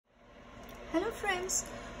Hello friends,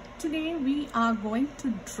 today we are going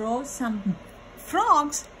to draw some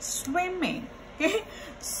frogs swimming. Okay,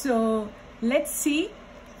 so let's see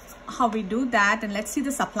how we do that and let's see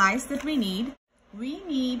the supplies that we need. We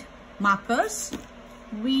need markers,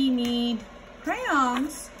 we need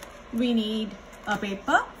crayons, we need a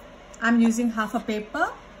paper. I'm using half a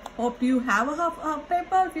paper. Hope you have a half a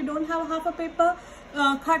paper. If you don't have a half a paper,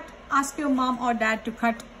 ask your mom or dad to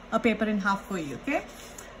cut a paper in half for you. Okay,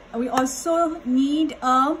 we also need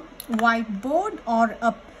a whiteboard or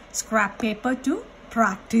a scrap paper to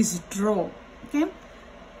practice draw. Okay,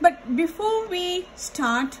 but before we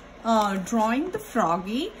start drawing the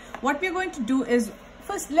froggy, what we're going to do is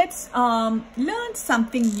first let's learn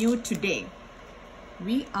something new today.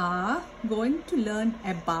 We are going to learn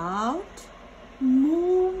about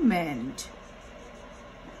movement.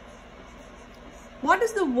 What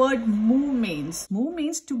does the word move means? Move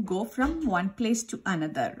means to go from one place to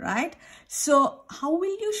another, right? So how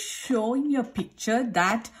will you show in your picture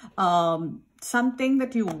that something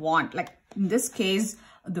that you want? Like in this case,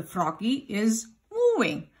 the froggy is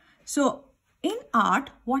moving. So in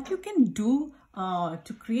art, what you can do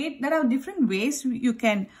to create, there are different ways you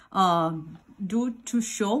can do to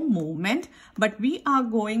show movement, but we are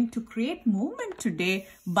going to create movement today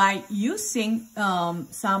by using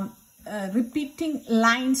some repeating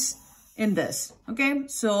lines in this. Okay,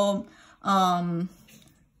 so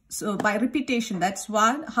by repetition, that's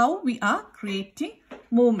how we are creating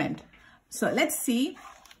movement. So let's see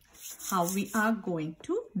how we are going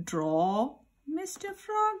to draw Mr.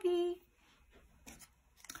 Froggy.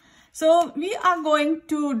 So we are going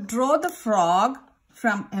to draw the frog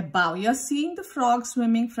from above. You're seeing the frog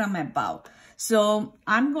swimming from above. So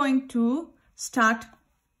I'm going to start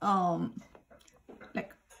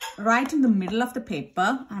like right in the middle of the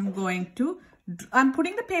paper. I'm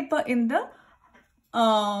putting the paper in the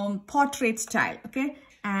portrait style. Okay,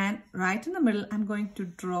 and right in the middle, I'm going to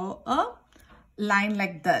draw a line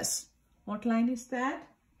like this. What line is that?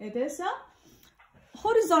 It is a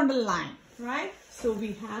horizontal line, right? So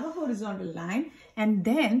we have a horizontal line, and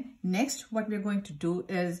then next what we're going to do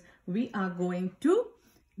is we are going to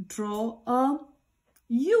draw a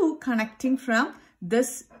U connecting from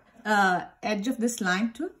this edge of this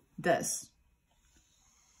line to this.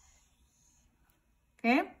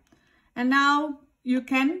 Okay, and now you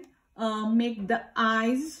can make the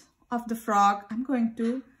eyes of the frog. I'm going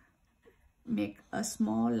to make a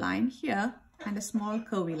small line here and a small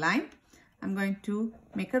curvy line. I'm going to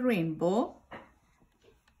make a rainbow.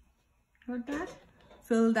 Got that?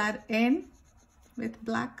 Fill that in with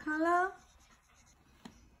black color.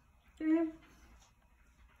 Okay.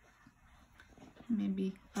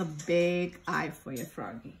 Maybe a big eye for your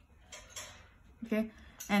froggy. Okay,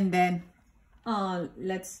 and then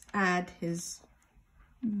let's add his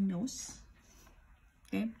nose.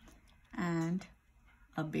 Okay, and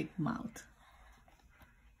a big mouth.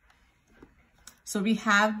 So we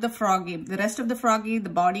have the froggy. The rest of the froggy, the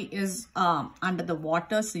body is under the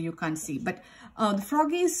water, so you can't see. But the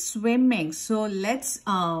froggy is swimming. So let's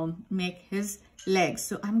make his legs.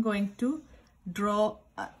 So I'm going to draw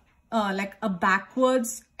like a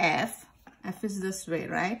backwards F. F is this way,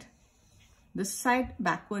 right? This side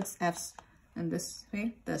backwards F's, and this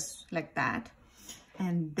way, this like that.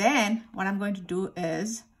 And then what I'm going to do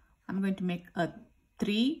is I'm going to make a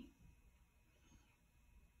 3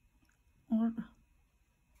 or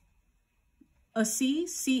a C,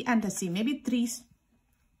 C and a C, maybe 3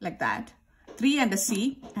 like that, 3 and a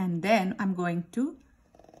C, and then I'm going to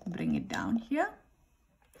bring it down here.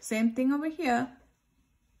 Same thing over here.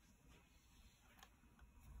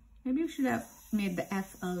 Maybe you should have made the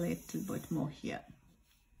F a little bit more here,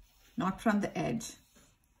 not from the edge,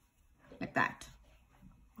 like that.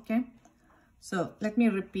 Okay, so let me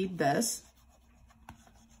repeat this.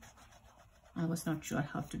 I was not sure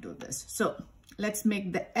how to do this. So let's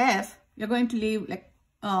make the F. You're going to leave like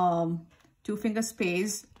 2 finger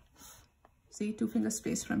space. See, 2 finger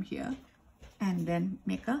space from here, and then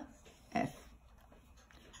make a F.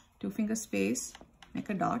 2 finger space,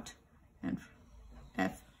 make a dot, and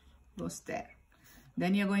F goes there.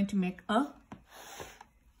 Then you're going to make a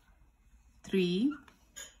 3.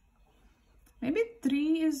 Maybe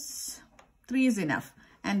 3 is enough.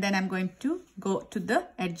 And then I'm going to go to the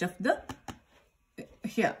edge of the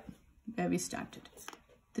here where we started.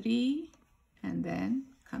 3 and then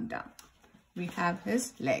come down. We have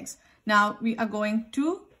his legs. Now we are going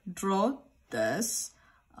to draw this.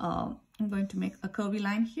 I'm going to make a curvy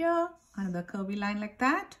line here, another curvy line like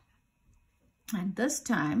that. And this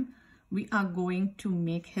time we are going to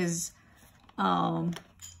make his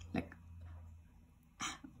like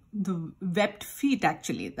the webbed feet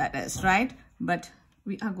actually, that is, right? But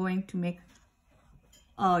we are going to make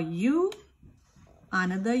a U,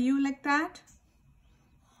 another U like that,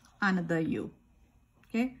 another U,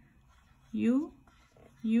 okay? U,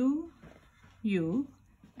 U, U,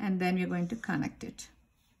 and then we're going to connect it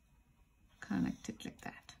like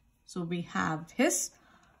that. So we have his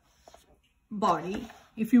body.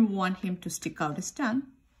 If you want him to stick out his tongue,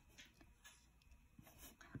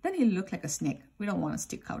 then he'll look like a snake. We don't want to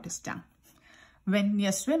stick out his tongue. When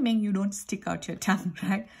you're swimming, you don't stick out your tongue,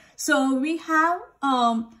 right? So we have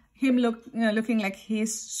him looking like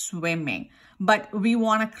he's swimming, but we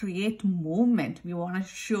want to create movement. We want to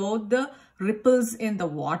show the ripples in the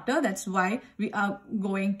water. That's why we are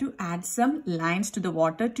going to add some lines to the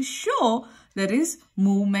water to show there is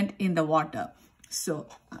movement in the water. So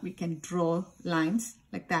we can draw lines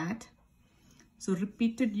like that. So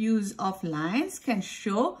repeated use of lines can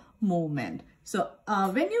show movement. So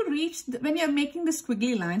when you're making the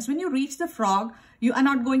squiggly lines, when you reach the frog, you are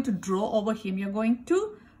not going to draw over him. You're going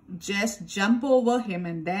to just jump over him,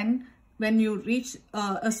 and then when you reach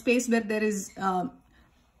a space where there is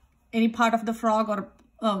any part of the frog or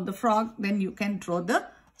the frog, then you can draw the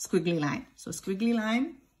squiggly line. So squiggly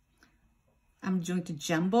line, I'm going to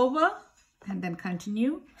jump over and then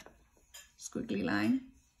continue. Squiggly line,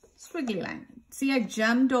 squiggly line. See, I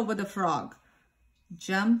jumped over the frog.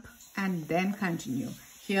 Jump and then continue.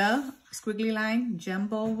 Here, squiggly line,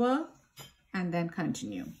 jump over and then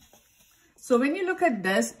continue. So when you look at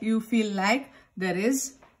this, you feel like there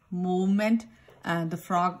is movement and the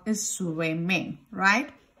frog is swimming, right?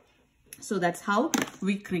 So that's how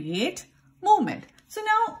we create movement. So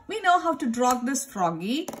now we know how to draw this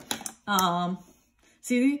froggy. If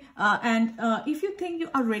you think you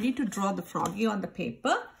are ready to draw the froggy on the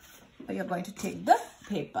paper, you're going to take the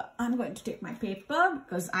paper. I'm going to take my paper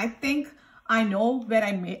because I think I know where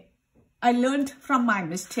I learned from my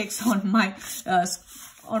mistakes on my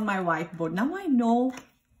whiteboard. Now I know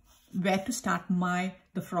where to start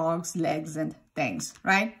the frog's legs and things,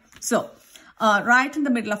 right? So right in the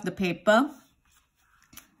middle of the paper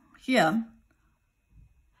here,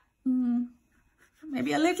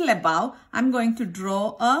 maybe a little above, I'm going to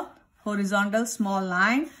draw a horizontal small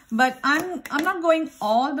line, but I'm not going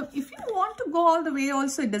if you want to go all the way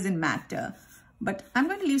also, it doesn't matter, but I'm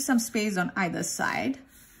going to leave some space on either side.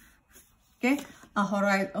 Okay, a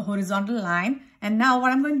horizontal line. And now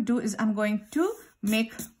what I'm going to do is I'm going to leave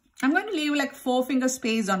like 4-finger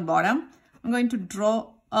space on bottom. I'm going to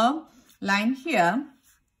draw a line here,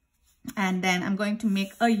 and then I'm going to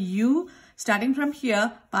make a U starting from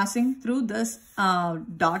here, passing through this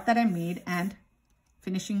dot that I made and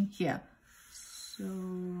finishing here. So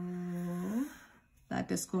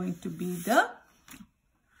that is going to be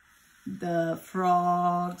the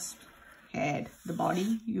frog's head. The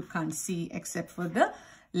body you can't see except for the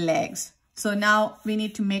legs. So now we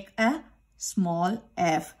need to make a small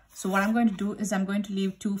F. So what I'm going to do is I'm going to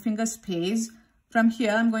leave 2-finger space. From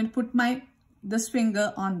here, I'm going to put this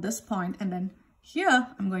finger on this point, and then here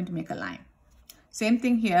I'm going to make a line. Same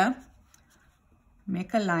thing here.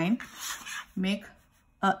 Make a line, make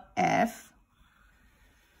a F,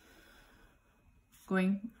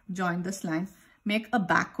 join this line, make a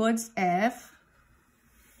backwards F,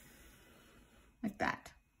 like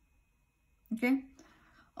that. Okay.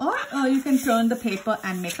 Or you can turn the paper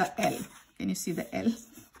and make a L. Can you see the L?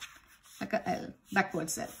 Like a L,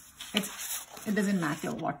 backwards L. It doesn't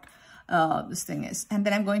matter what this thing is. And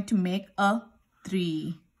then I'm going to make a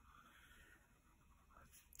 3.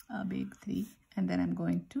 A big 3. And then I'm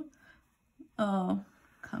going to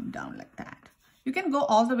come down like that. You can go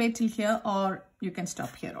all the way till here, or you can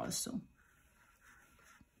stop here also.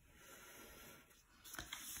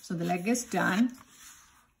 So the leg is done.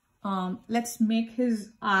 Let's make his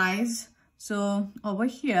eyes. So over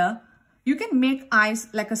here, you can make eyes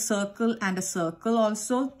like a circle and a circle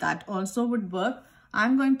also. That also would work.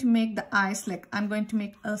 I'm going to make the eyes like, I'm going to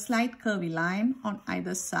make a slight curvy line on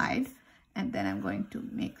either side. And then I'm going to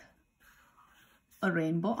make a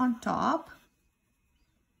rainbow on top.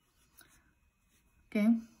 Okay.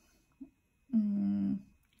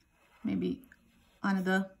 Maybe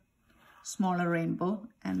another smaller rainbow,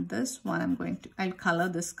 and this one I'll color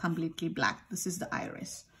this completely black. This is the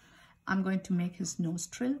iris. I'm going to make his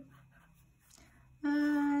nostril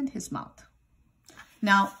and his mouth.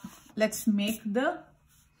 Now let's make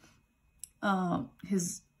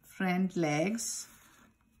his front legs,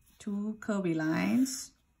 2 curvy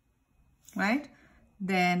lines, right?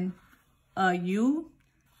 Then a U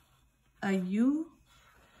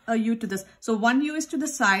to this. So one U is to the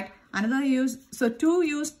side, another U, so 2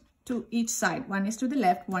 U's to each side. One is to the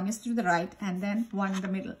left, one is to the right, and then one in the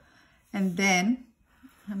middle. And then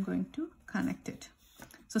I'm going to connect it.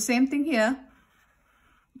 So same thing here.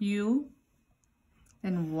 You,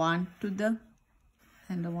 then one to the,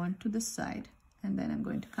 and the one to the side. And then I'm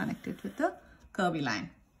going to connect it with the curvy line.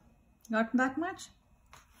 Got that much?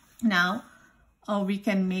 Now we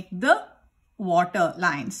can make the water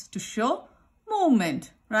lines to show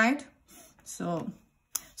movement, right? So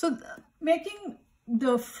making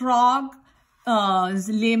the frog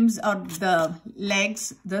limbs or the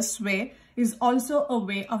legs this way is also a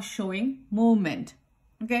way of showing movement.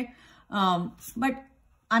 Okay, but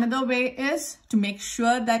another way is to make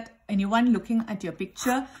sure that anyone looking at your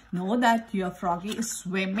picture know that your froggy is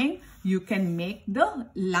swimming. You can make the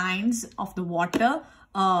lines of the water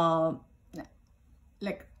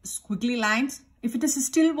like squiggly lines. If it is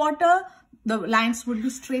still water, the lines would be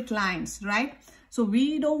straight lines, right? So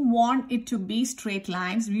we don't want it to be straight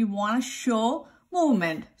lines. We want to show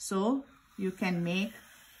movement. So you can make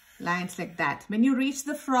lines like that. When you reach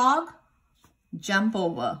the frog, jump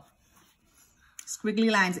over. Squiggly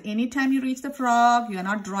lines. Anytime you reach the frog, you are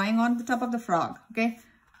not drawing on the top of the frog. Okay.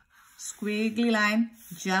 Squiggly line,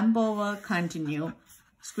 jump over, continue.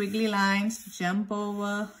 Squiggly lines, jump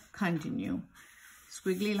over, continue.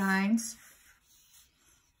 Squiggly lines.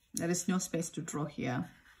 There is no space to draw here,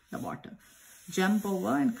 the water. Jump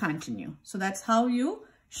over and continue. So that's how you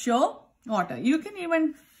show water. You can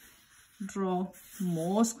even draw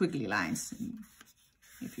more squiggly lines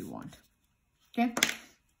if you want. Okay.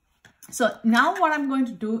 So now what I'm going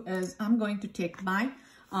to do is I'm going to take my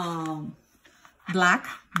black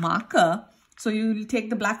marker. So you will take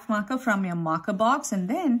the black marker from your marker box and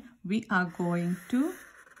then we are going to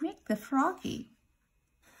make the froggy.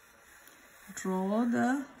 Draw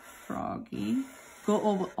the froggy. Go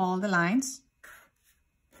over all the lines.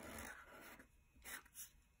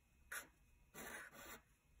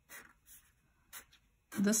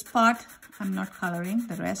 This part I'm not coloring,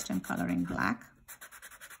 the rest I'm coloring black.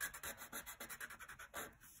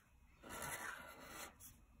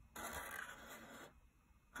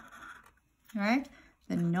 Right,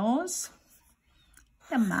 the nose,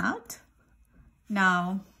 the mouth.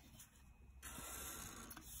 Now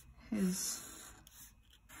his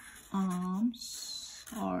arms,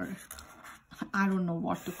 or I don't know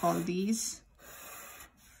what to call these,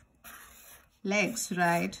 legs,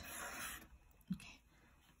 right? Okay,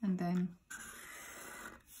 and then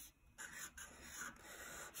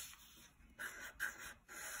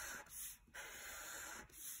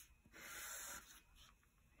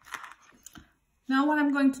now what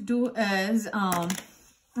I'm going to do is I'm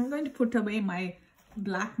going to put away my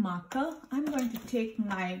black marker. I'm going to take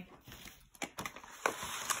my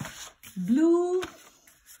blue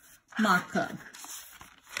marker.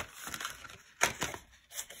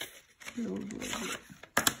 Blue.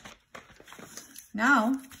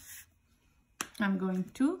 Now I'm going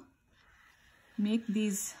to make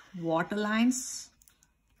these water lines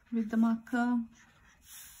with the marker.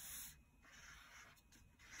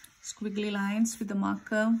 Squiggly lines with the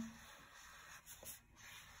marker.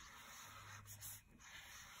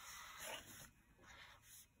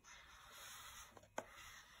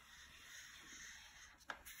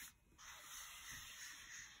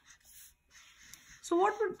 So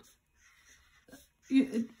what would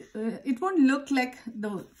it won't look like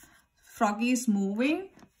the froggy is moving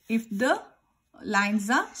if the lines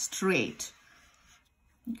are straight.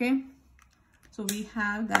 Okay. So we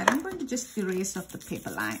have that. I'm going to just erase off the paper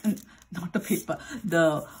line, not the paper,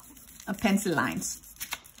 the pencil lines.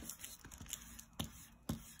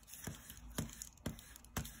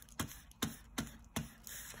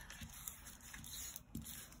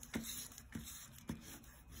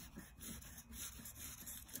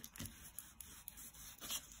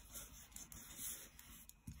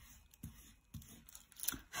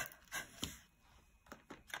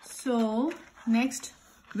 So next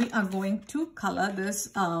we are going to color this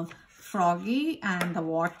froggy and the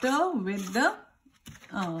water with the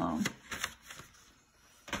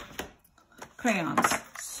crayons.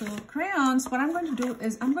 So crayons, what I'm going to do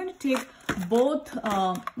is I'm going to take both,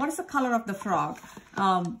 what is the color of the frog?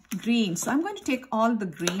 Green. So I'm going to take all the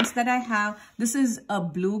greens that I have. This is a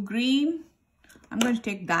blue green. I'm going to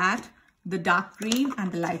take that, the dark green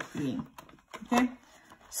and the light green. Okay.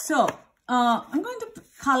 So I'm going to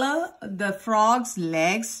color the frog's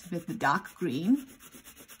legs with the dark green.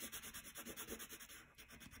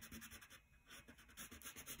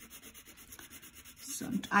 So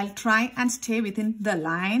I'll try and stay within the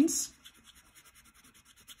lines.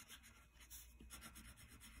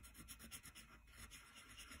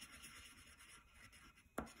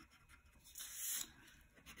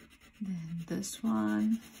 Then this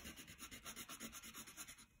one.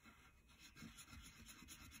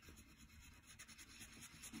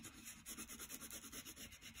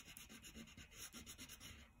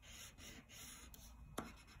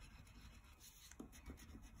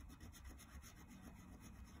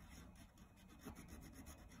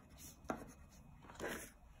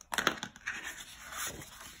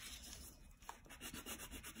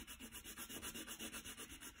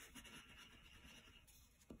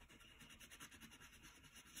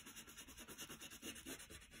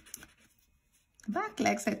 Back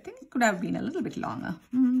legs, I think it could have been a little bit longer.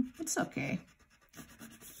 It's okay.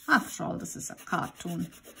 After all, this is a cartoon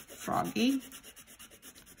froggy.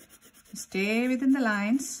 Stay within the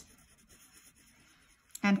lines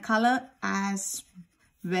and color as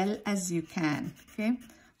well as you can. Okay,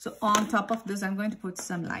 so on top of this, I'm going to put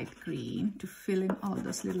some light green to fill in all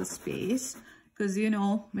this little space, because you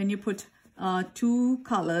know, when you put two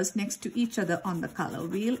colors next to each other on the color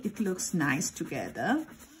wheel, it looks nice together.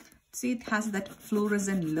 See, it has that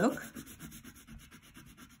fluorescent look.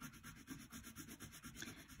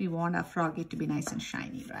 We want our froggy to be nice and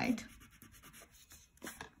shiny, right?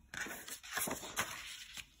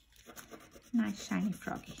 Nice shiny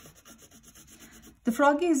froggy. The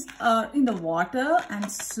froggy is in the water, and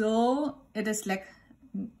so it is like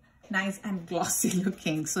nice and glossy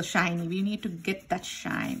looking, so shiny. We need to get that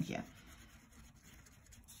shine here.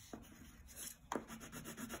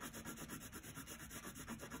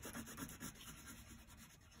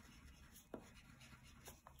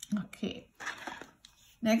 Okay,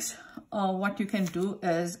 next what you can do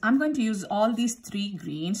is, I'm going to use all these three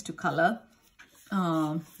greens to color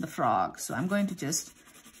the frog. So I'm going to just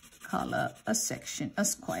color a section, a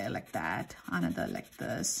square like that, another like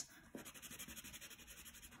this.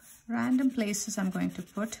 Random places I'm going to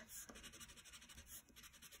put.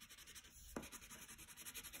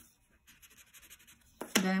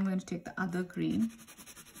 Then I'm going to take the other green.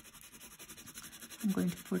 I'm going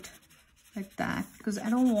to put like that, because I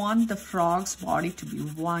don't want the frog's body to be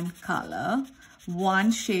one color, one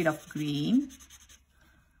shade of green.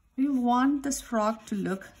 We want this frog to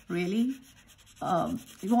look really,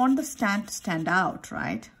 you want the stand to stand out,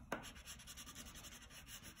 right?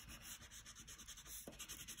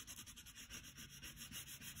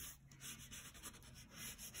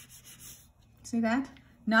 See that?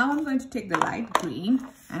 Now I'm going to take the light green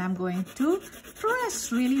and I'm going to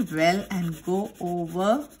press really well and go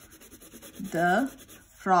over the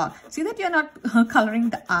frog. See that you're not coloring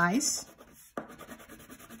the eyes?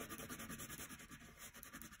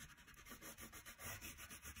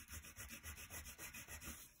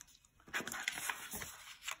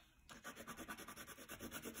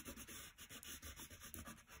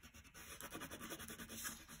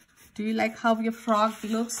 Do you like how your frog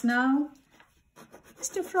looks now?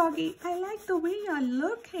 Mr. Froggy, I like the way you're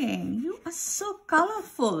looking. You are so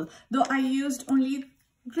colorful, though I used only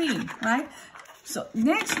green, right? So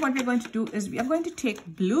next what we're going to do is we are going to take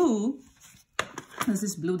blue. This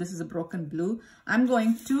is blue, this is a broken blue. I'm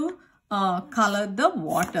going to color the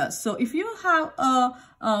water. So if you have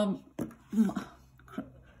a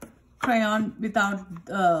crayon without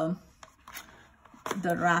the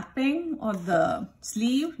wrapping or the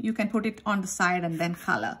sleeve, you can put it on the side and then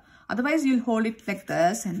color. Otherwise, you'll hold it like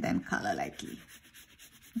this and then color lightly.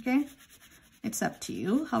 Okay? It's up to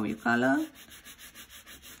you how you color.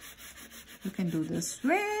 You can do this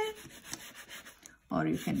way or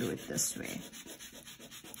you can do it this way.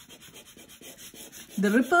 The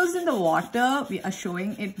ripples in the water, we are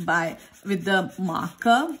showing it with the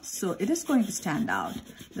marker. So it is going to stand out.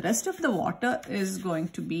 The rest of the water is going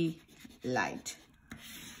to be light.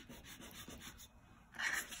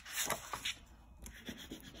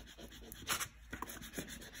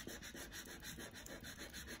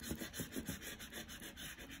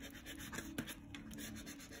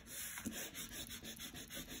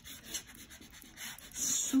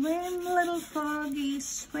 Swim, little froggy,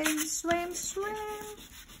 swim, swim, swim.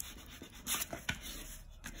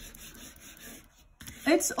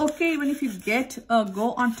 It's okay even if you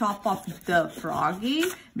go on top of the froggy,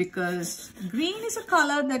 because green is a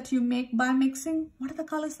color that you make by mixing. What are the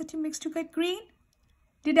colors that you mix to get green?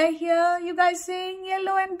 Did I hear you guys saying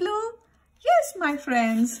yellow and blue? Yes, my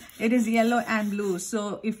friends, it is yellow and blue.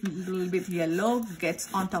 So if a little bit yellow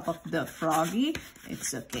gets on top of the froggy,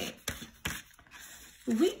 it's okay.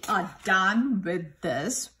 We are done with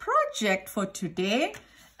this project for today,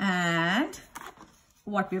 and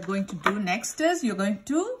what we're going to do next is you're going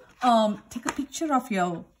to take a picture of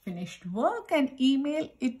your finished work and email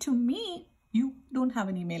it to me you don't have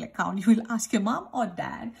an email account, you will ask your mom or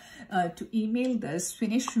dad to email this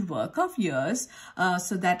finished work of yours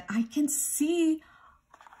so that I can see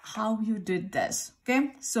how you did this.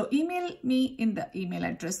 Okay, so email me in the email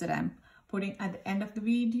address that I'm putting at the end of the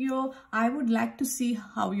video. I would like to see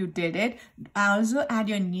how you did it. I also add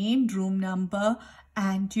your name, room number,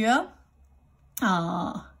 and your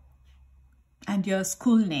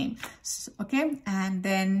school name. So, okay, and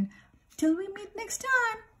then till we meet next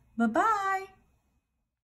time. Bye-bye.